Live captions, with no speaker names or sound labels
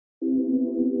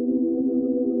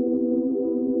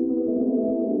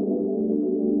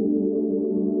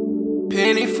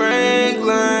Annie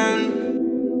Franklin.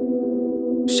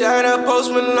 Shout out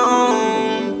Post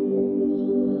Malone.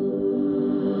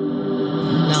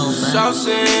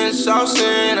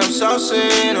 Saucin', I'm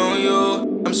saucin' on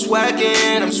you. I'm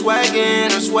swaggin',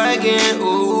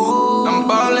 ooh. I'm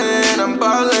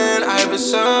ballin',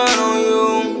 Iverson on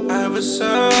you.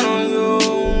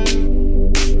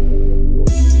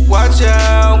 Watch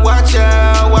out,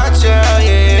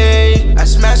 yeah. I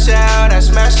smash out,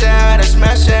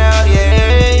 yeah.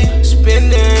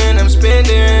 I'm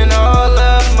spending all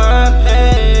of my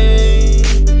pay.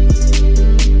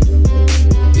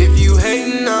 If you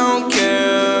hatin', I don't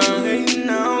care.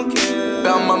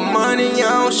 About my money, I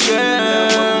don't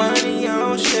share.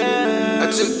 I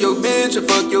took your bitch, I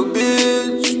fuck your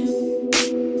bitch.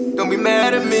 Don't be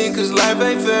mad at me, cause life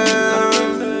ain't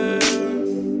fair.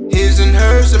 His and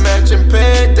hers, a matching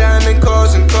pair. Diamond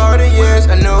cars and Cartiers.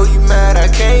 I know you mad I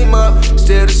came up.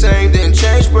 Still the same, didn't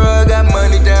change, bruh. Got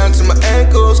money down to my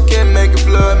ankles. Can't make it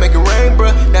flood, make it rain,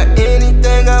 bruh. Now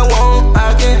anything I want,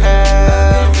 I can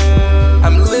have.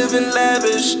 I'm living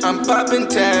lavish, I'm popping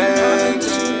tags.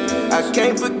 I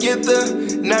can't forget the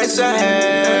nights I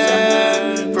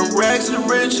had. From rags to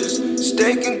riches,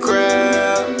 steak and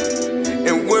crab.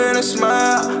 And when I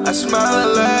smile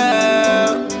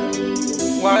aloud.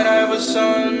 White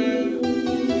Iverson.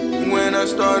 When I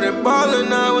started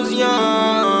ballin', I was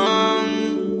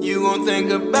young. You gon'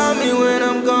 think about me when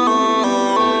I'm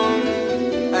gone.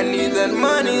 I need that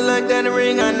money like that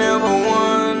ring I never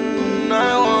won.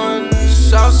 I won.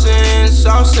 Saucin',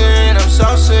 I'm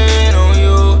saucin' on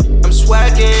you. I'm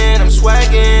swaggin',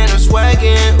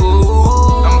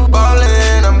 ooh. I'm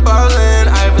ballin',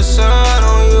 Iverson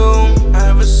on you.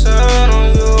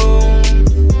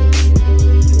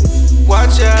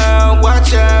 Watch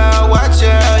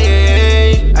out,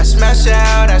 yeah. I smash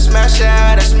out,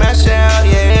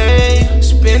 yeah.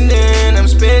 I'm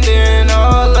spending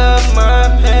all of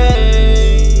my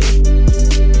pay.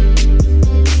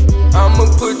 I'ma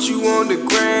put you on the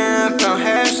gram, pound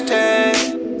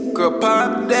hashtag. Girl,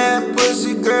 pop that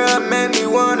pussy, girl, make me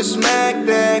wanna smack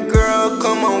that. Girl,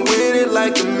 come on with it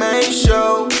like the main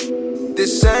show.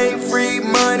 This ain't free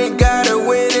money, gotta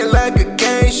win it like a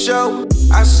game show.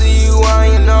 I see you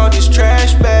eyeing all these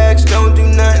trash bags. Don't do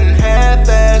nothing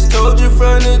half-ass. Told you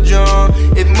from the jump.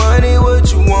 If money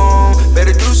what you want,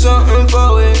 better do something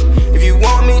for it. If you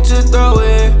want me to throw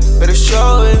it, better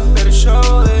show it.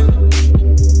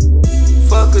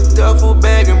 Fuck a duffel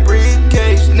bag and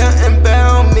briefcase. Nothing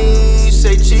about me.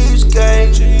 Say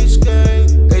cheapskate.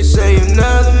 They say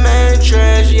another man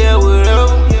trash. Yeah,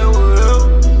 whatever.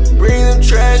 Bring them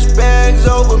trash bags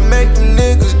over, make them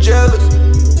niggas jealous.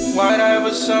 White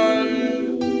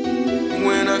Iverson.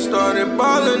 When I started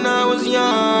ballin', I was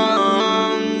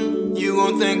young. You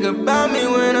gon' think about me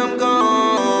when I'm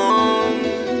gone.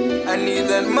 I need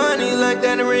that money like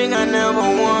that ring I never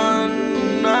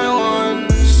won. I won.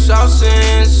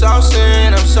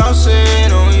 Saucin', I'm saucin'.